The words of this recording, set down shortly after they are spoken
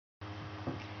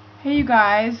Hey you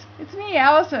guys, it's me,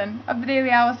 Allison, of the Daily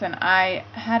Alison. I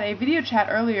had a video chat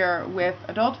earlier with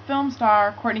adult film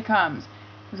star Courtney Cummz. It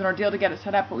was an ordeal to get it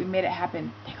set up, but we made it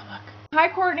happen. Take a look.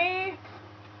 Hi Courtney!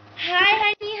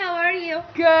 Hi, honey, how are you?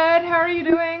 Good, how are you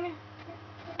doing?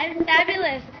 I'm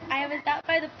fabulous. I was out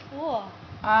by the pool.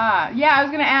 Yeah, I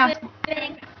was gonna ask.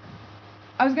 Swimming.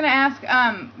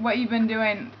 What you've been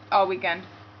doing all weekend.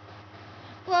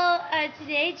 Well,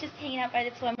 today, just hanging out by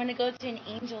the pool. I'm going to go to an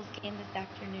Angels game this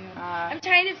afternoon. Ah. I'm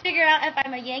trying to figure out if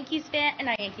I'm a Yankees fan,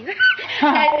 not Yankees,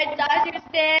 a Dodgers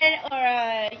fan or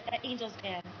an Angels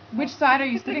fan. Which side are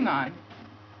you sitting on?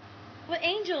 Well,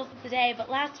 Angels today, but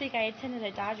last week I attended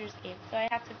a Dodgers game, so I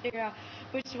have to figure out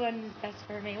which one is best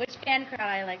for me, which fan crowd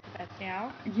I like the best, you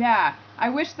know? Yeah, I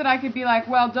wish that I could be like,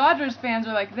 well, Dodgers fans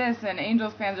are like this and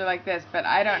Angels fans are like this, but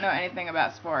I don't know anything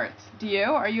about sports. Do you?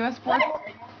 Are you a sports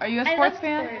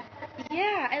fan? Sports.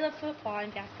 Yeah, I love football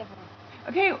and basketball.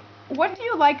 Okay, what do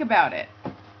you like about it?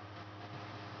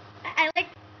 I like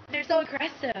they're so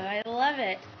aggressive. I love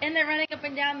it. And they're running up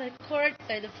and down the courts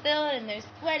or the field and they're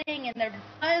sweating and their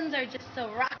buns are just so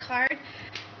rock hard.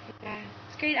 Yeah,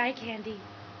 it's great eye candy.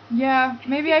 Yeah,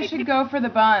 maybe I should go for the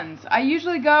buns. I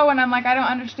usually go and I'm like, I don't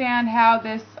understand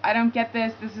I don't get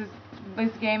this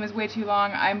game is way too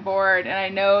long, I'm bored, and I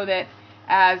know that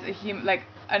as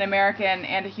an American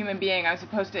and a human being, I'm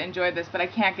supposed to enjoy this, but I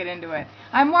can't get into it.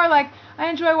 I'm more like, I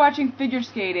enjoy watching figure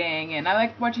skating, and I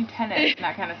like watching tennis and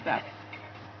that kind of stuff.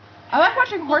 I like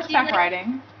watching horseback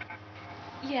riding.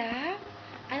 Yeah.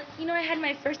 I had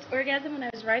my first orgasm when I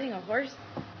was riding a horse.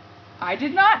 I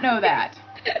did not know that.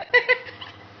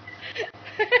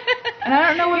 And I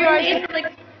don't know whether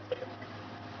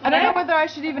I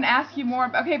should even ask you more.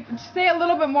 Okay, say a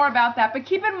little bit more about that. But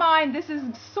keep in mind, this is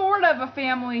sort of a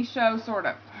family show, sort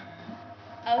of.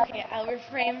 Okay, I'll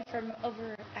refrain from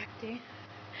overacting.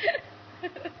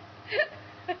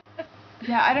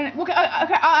 Yeah, I don't. Okay,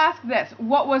 I'll ask this.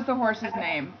 What was the horse's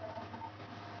name?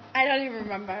 I don't even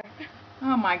remember.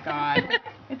 Oh my God!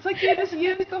 It's like you just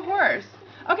used the horse.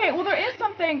 Okay, well there is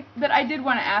something that I did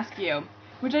want to ask you,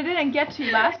 which I didn't get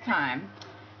to last time,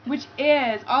 which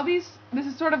is this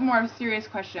is sort of more of a serious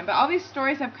question, but all these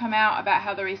stories have come out about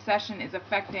how the recession is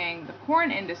affecting the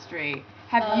porn industry.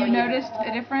 Have you noticed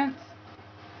a difference?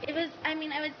 I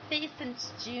would say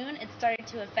since June it started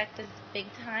to affect us big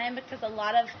time because a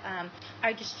lot of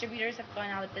our distributors have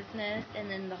gone out of business, and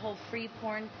then the whole free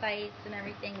porn sites and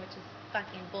everything, which is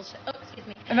fucking bullshit. Oh, excuse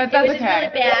me. That's it was okay.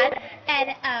 just really bad,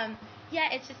 and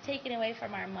yeah, it's just taken away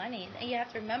from our money. And you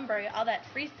have to remember, all that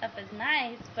free stuff is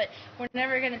nice, but we're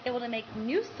never going to be able to make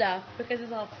new stuff because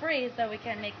it's all free, so we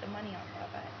can't make the money off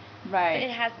of it. Right.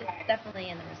 But it's definitely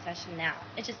in the recession now.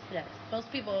 It just hit us. Most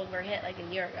people were hit like a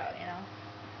year ago, you know?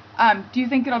 Do you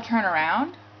think it'll turn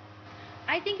around?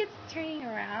 I think it's turning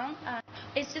around.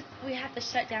 It's just we have to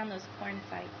shut down those porn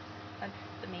sites. That's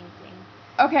the main thing.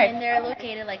 Okay. And they're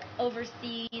located like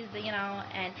overseas,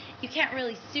 and you can't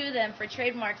really sue them for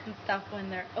trademarks and stuff when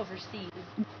they're overseas.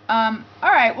 All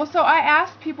right. Well, so I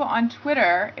asked people on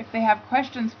Twitter if they have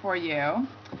questions for you,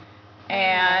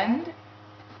 and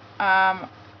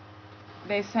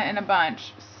they sent in a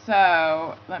bunch.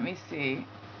 So let me see.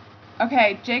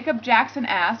 Okay, Jacob Jackson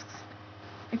asks,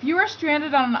 if you were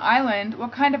stranded on an island,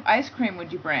 what kind of ice cream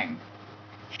would you bring?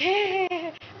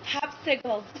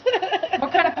 Popsicles.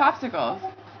 What kind of popsicles?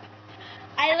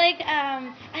 I like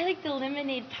the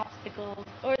lemonade popsicles,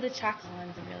 or the chocolate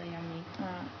ones are really yummy.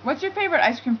 What's your favorite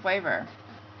ice cream flavor?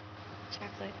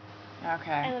 Chocolate.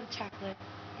 Okay. I love chocolate.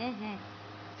 Mhm.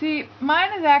 See,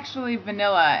 mine is actually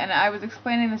vanilla, and I was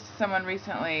explaining this to someone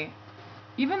recently.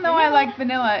 Even though I like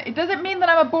vanilla, it doesn't mean that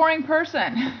I'm a boring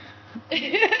person.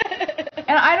 And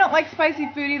I don't like spicy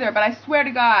food either, but I swear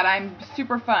to God, I'm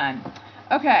super fun.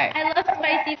 Okay. I love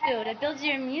spicy food. It builds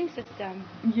your immune system.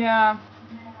 Yeah.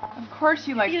 Of course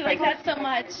you like spicy food. You like that so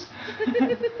much.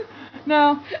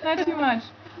 No, not too much.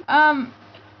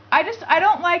 I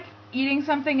don't like eating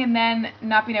something and then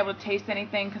not being able to taste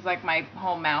anything because like my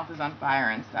whole mouth is on fire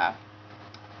and stuff.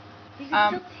 You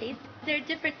can still taste. There are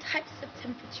different types of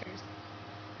temperatures.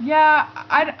 Yeah,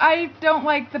 I don't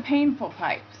like the painful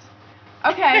types.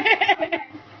 Okay.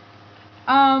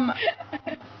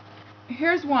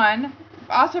 Here's one,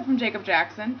 also from Jacob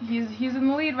Jackson. He's in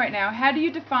the lead right now. How do you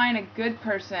define a good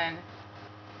person,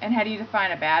 and how do you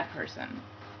define a bad person?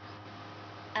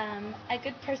 A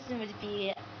good person would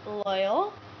be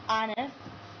loyal, honest,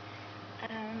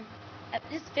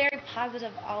 just very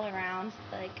positive all around.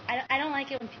 Like, I don't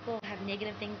like it when people have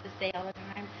negative things to say all the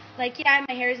time. Like, yeah,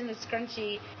 my hair's in a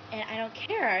scrunchie, and I don't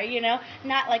care,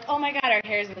 Not like, oh my God, our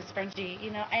hair's in a scrunchie,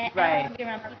 I don't want to be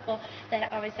around people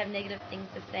that always have negative things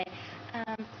to say.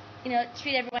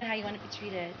 treat everyone how you want to be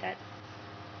treated. That's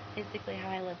basically how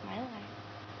I live my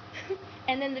life.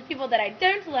 And then the people that I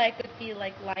don't like would be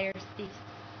like liars, thieves,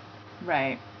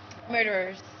 Right.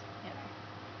 murderers.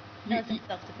 Unless it's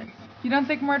self-defense. You don't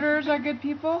think murderers are good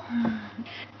people?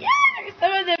 Yeah,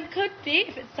 some of them could be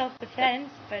if it's self-defense,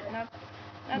 but not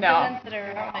the ones that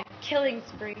are on a killing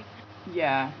spree.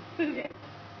 Yeah.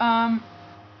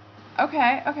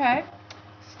 Okay.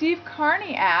 Steve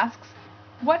Carney asks,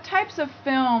 what types of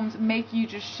films make you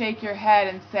just shake your head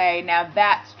and say, now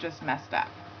that's just messed up?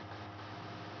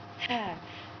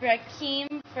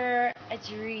 Rakim for a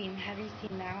Dream. Have you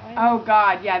seen that one? Oh,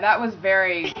 God, yeah, that was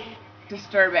very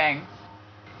disturbing.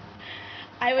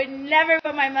 I would never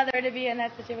want my mother to be in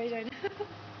that situation.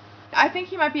 I think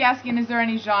he might be asking, is there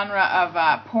any genre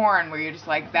of porn where you're just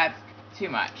like, that's too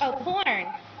much? Oh, porn.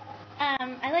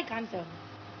 I like Gonzo.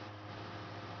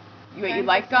 You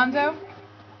like Gonzo?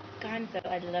 Gonzo,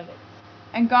 I love it.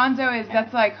 And Gonzo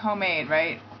that's like homemade,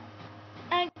 right?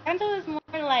 Gonzo is more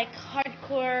like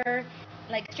hardcore,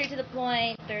 like straight to the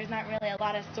point. There's not really a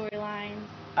lot of storylines.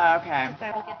 Okay.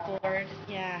 I will get bored.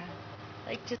 Yeah.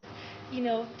 Like just,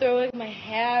 throwing my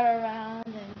hair around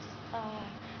and just,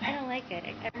 I don't like it.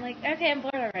 I'm like, okay, I'm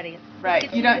bored already.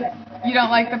 Right. You don't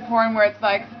like the porn where it's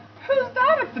like, who's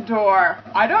that at the door?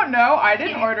 I don't know. I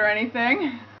didn't order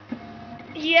anything.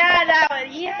 Yeah, that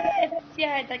one.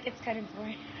 Yeah, it's kind of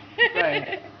boring.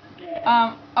 Right.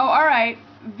 All right.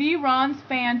 V. Ron's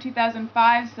Fan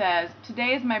 2005 says,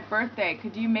 today is my birthday.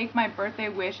 Could you make my birthday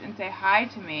wish and say hi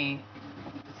to me?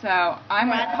 So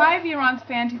hi V. Ron's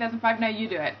Fan 2005. Now you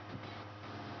do it.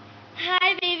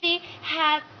 Hi, baby.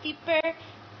 Happy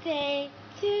birthday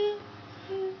to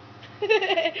you.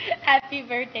 Happy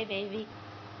birthday, baby.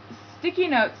 Sticky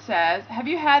Note says, have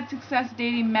you had success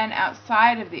dating men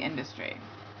outside of the industry?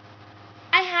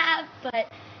 I have,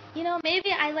 but,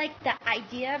 maybe I like the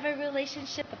idea of a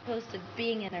relationship opposed to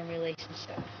being in a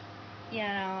relationship.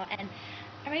 And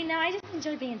right now I just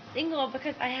enjoy being single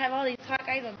because I have all these hot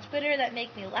guys on Twitter that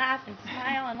make me laugh and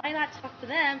smile, and why not talk to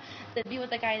them than be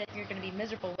with a guy that you're going to be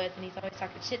miserable with and he's always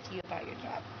talking shit to you about your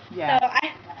job. Yeah.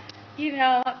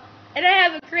 So and I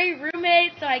have a great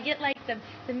roommate, so I get like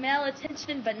the male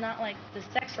attention, but not like the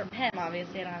sex from him.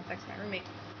 Obviously, I don't have sex with my roommate,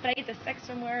 but I get the sex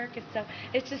from work, and so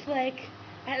it's just like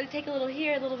I take a little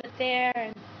here, a little bit there,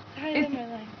 and I live my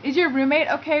life. Is your roommate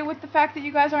okay with the fact that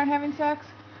you guys aren't having sex?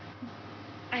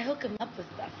 I hook him up with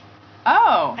stuff.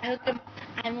 Oh. I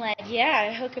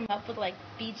hook him up with like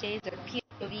BJs or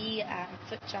POV,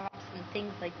 foot chops and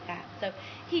things like that. So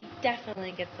he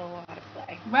definitely gets a lot of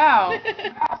play. Wow.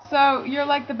 So you're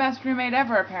like the best roommate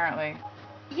ever, apparently.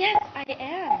 Yes, I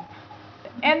am.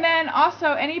 And then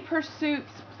also, any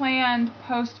pursuits planned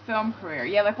post-film career?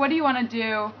 Yeah, like what do you want to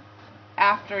do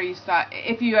after you stop,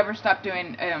 if you ever stop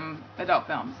doing adult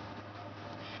films?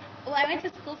 Well, I went to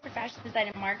school for fashion design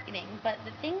and marketing, but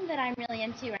the thing that I'm really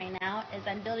into right now is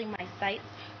I'm building my sites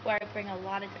where I bring a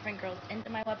lot of different girls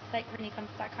into my website,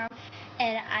 CourtneyCummz.com,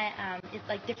 and it's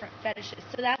like different fetishes.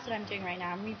 So that's what I'm doing right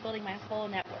now. I'm rebuilding my whole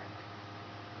network.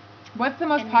 What's the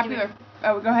most popular?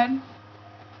 Oh, go ahead.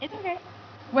 It's okay.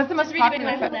 What's the most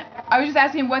popular? I was just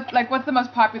asking what's the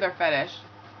most popular fetish?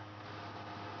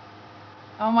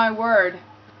 Oh my word.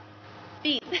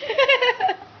 Feet.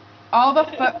 All the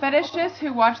foot fetishists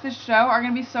who watch this show are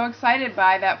going to be so excited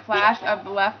by that flash of the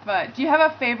left foot. Do you have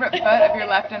a favorite foot of your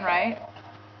left and right?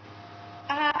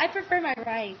 I prefer my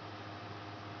right.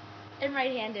 And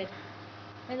right-handed.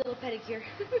 My little pedicure.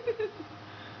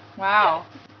 Wow.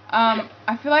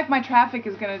 I feel like my traffic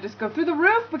is going to just go through the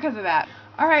roof because of that.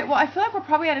 All right, well, I feel like we're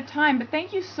probably out of time, but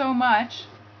thank you so much.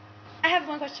 I have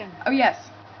one question. Oh, yes.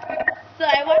 So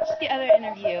I watched the other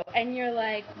interview, and you're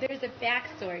like, there's a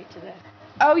backstory to this.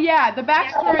 Oh, yeah, the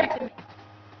backstory.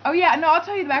 Oh, yeah, no, I'll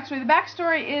tell you the backstory. The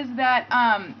backstory is that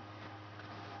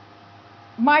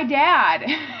my dad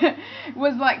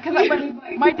was like, because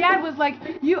my dad was like,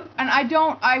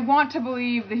 I want to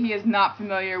believe that he is not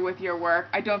familiar with your work.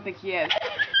 I don't think he is.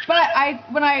 But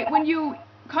when you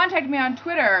contacted me on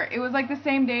Twitter, it was like the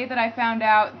same day that I found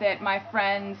out that my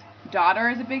friend's daughter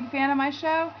is a big fan of my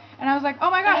show. And I was like, oh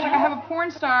my gosh, like I have a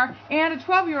porn star and a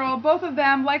 12-year-old, both of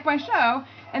them like my show.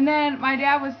 And then my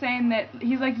dad was saying that,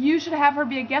 he's like, you should have her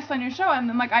be a guest on your show. And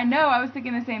I'm like, I know, I was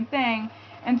thinking the same thing.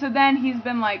 And so then he's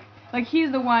been like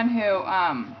he's the one who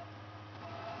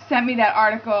sent me that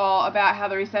article about how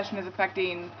the recession is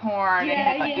affecting porn. So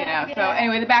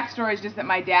anyway, the backstory is just that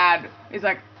my dad was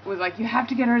like, you have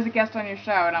to get her as a guest on your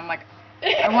show. And I'm like,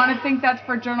 I want to think that's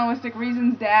for journalistic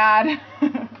reasons, Dad.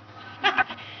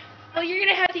 Well, you're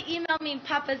going to have to email me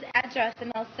Papa's address,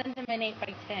 and I'll send him an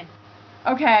 8x10.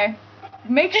 Okay.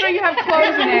 Make sure you have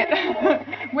clothes in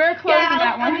it. Wear clothes in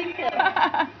that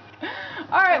one.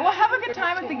 All right. Well, have a good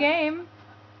time at the game.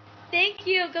 Thank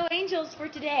you. Go Angels for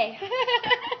today.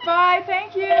 Bye.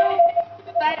 Thank you.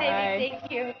 Bye, baby.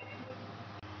 Thank you.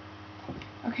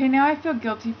 Okay, now I feel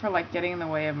guilty for getting in the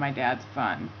way of my dad's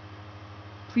fun.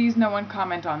 Please, no one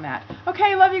comment on that.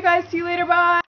 Okay, love you guys. See you later. Bye.